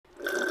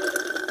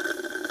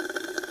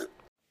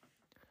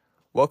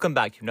Welcome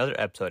back to another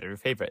episode of your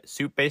favorite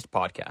soup-based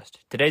podcast.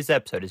 Today's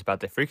episode is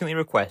about the frequently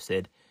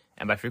requested,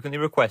 and by frequently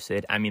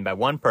requested, I mean by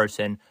one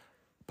person,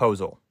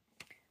 Pozole.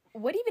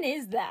 What even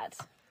is that?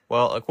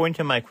 Well, according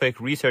to my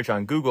quick research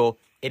on Google,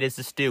 it is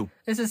a stew.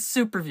 This is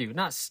soup review,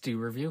 not stew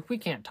review. We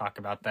can't talk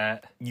about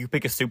that. You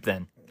pick a soup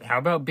then. How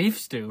about beef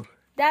stew?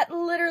 That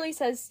literally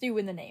says stew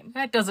in the name.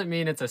 That doesn't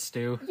mean it's a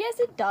stew. Yes,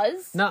 it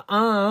does.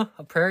 Nuh-uh.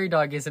 A prairie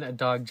dog isn't a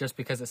dog just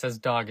because it says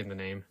dog in the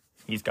name.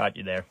 He's got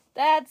you there.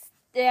 That's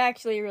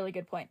actually a really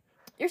good point.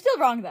 You're still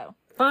wrong, though.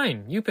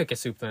 Fine, you pick a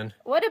soup then.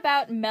 What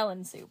about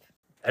melon soup?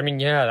 I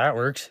mean, yeah, that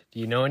works. Do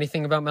you know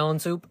anything about melon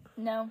soup?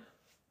 No.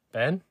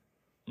 Ben?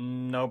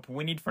 Nope,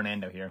 we need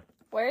Fernando here.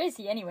 Where is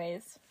he,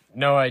 anyways?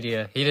 No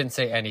idea. He didn't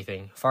say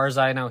anything. Far as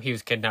I know, he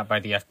was kidnapped by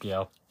the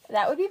FBL.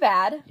 That would be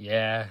bad.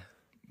 Yeah.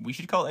 We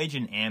should call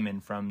Agent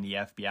Ammon from the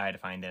FBI to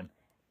find him.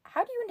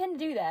 How do you intend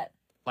to do that?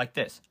 Like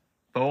this.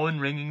 Phone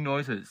ringing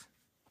noises.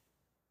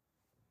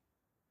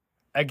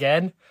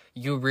 Again?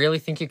 You really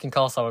think you can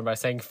call someone by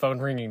saying phone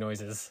ringing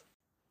noises?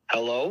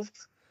 Hello?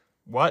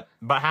 What?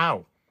 But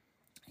how?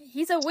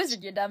 He's a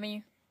wizard, you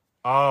dummy.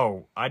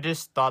 Oh, I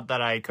just thought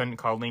that I couldn't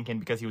call Lincoln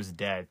because he was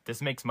dead.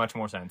 This makes much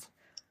more sense.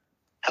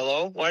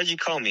 Hello? Why did you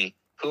call me?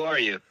 Who are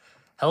you?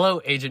 Hello,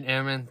 Agent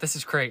Ammon. This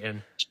is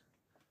Creighton.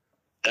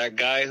 That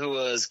guy who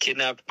was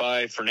kidnapped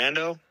by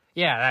Fernando?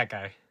 Yeah, that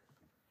guy.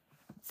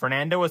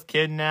 Fernando was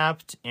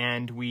kidnapped,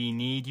 and we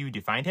need you to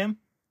find him?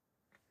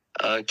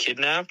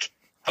 Kidnapped?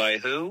 By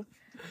who?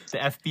 The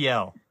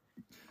FBL.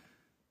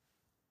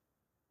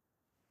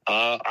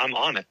 I'm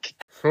on it.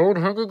 Phone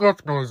hanging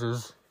up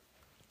noises.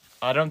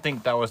 I don't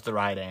think that was the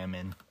right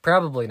Ammon.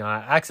 Probably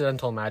not.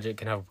 Accidental magic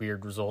can have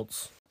weird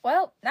results.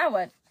 Well, now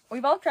what?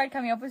 We've all tried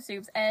coming up with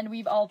soups, and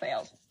we've all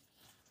failed.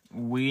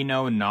 We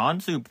know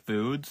non-soup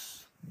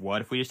foods.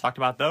 What if we just talked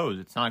about those?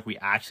 It's not like we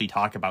actually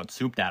talk about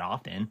soup that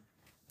often.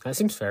 That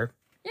seems fair.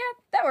 Yeah,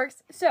 that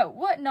works. So,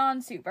 what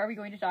non-soup are we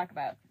going to talk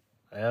about?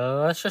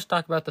 Let's just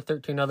talk about the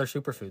 13 other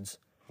superfoods.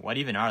 What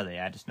even are they?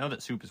 I just know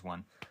that soup is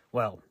one.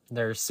 Well,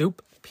 there's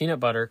soup, peanut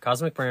butter,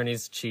 cosmic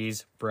brownies,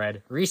 cheese,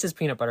 bread, Reese's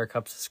peanut butter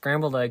cups,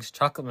 scrambled eggs,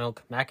 chocolate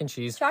milk, mac and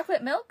cheese.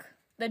 Chocolate milk,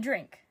 the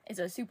drink, is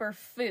a super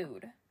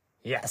food.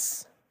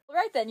 Yes. All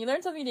right then, you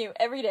learn something new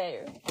every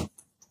day.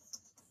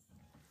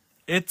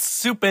 It's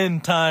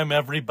soup-in time,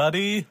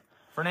 everybody.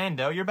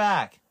 Fernando, you're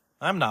back.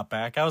 I'm not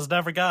back. I was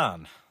never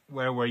gone.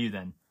 Where were you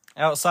then?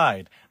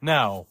 Outside.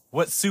 Now,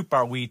 what soup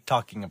are we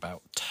talking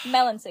about?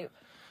 Melon soup.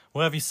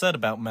 What have you said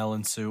about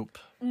melon soup?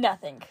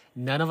 Nothing.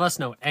 None of us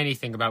know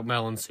anything about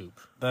melon soup.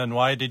 Then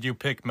why did you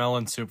pick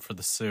melon soup for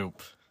the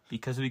soup?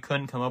 Because we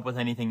couldn't come up with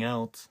anything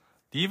else.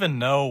 Do you even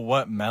know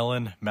what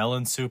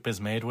melon soup is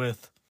made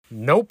with?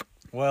 Nope.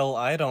 Well,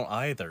 I don't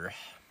either.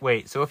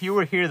 Wait, so if you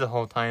were here the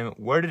whole time,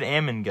 where did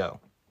Ammon go?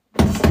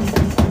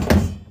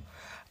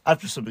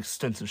 After some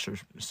extensive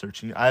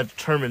searching, I have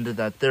determined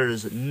that there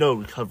is no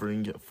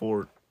recovering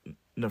for...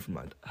 Never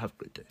mind. Have a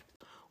great day.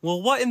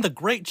 Well, what in the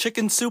great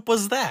chicken soup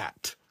was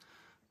that?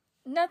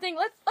 Nothing.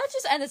 Let's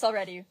just end this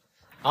already.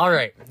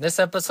 Alright, this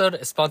episode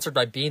is sponsored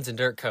by Beans and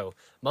Dirt Co.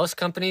 Most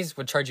companies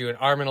would charge you an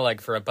arm and a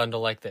leg for a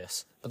bundle like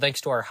this. But thanks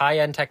to our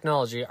high-end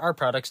technology, our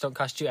products don't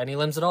cost you any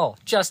limbs at all.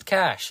 Just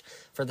cash.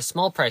 For the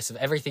small price of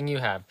everything you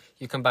have,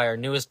 you can buy our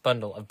newest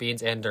bundle of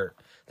Beans and Dirt.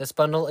 This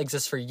bundle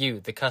exists for you,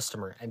 the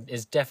customer, and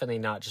is definitely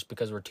not just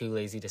because we're too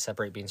lazy to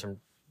separate beans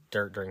from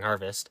dirt during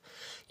harvest.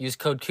 Use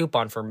code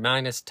COUPON for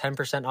minus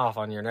 10% off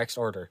on your next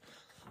order.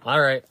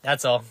 Alright,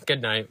 that's all.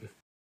 Good night.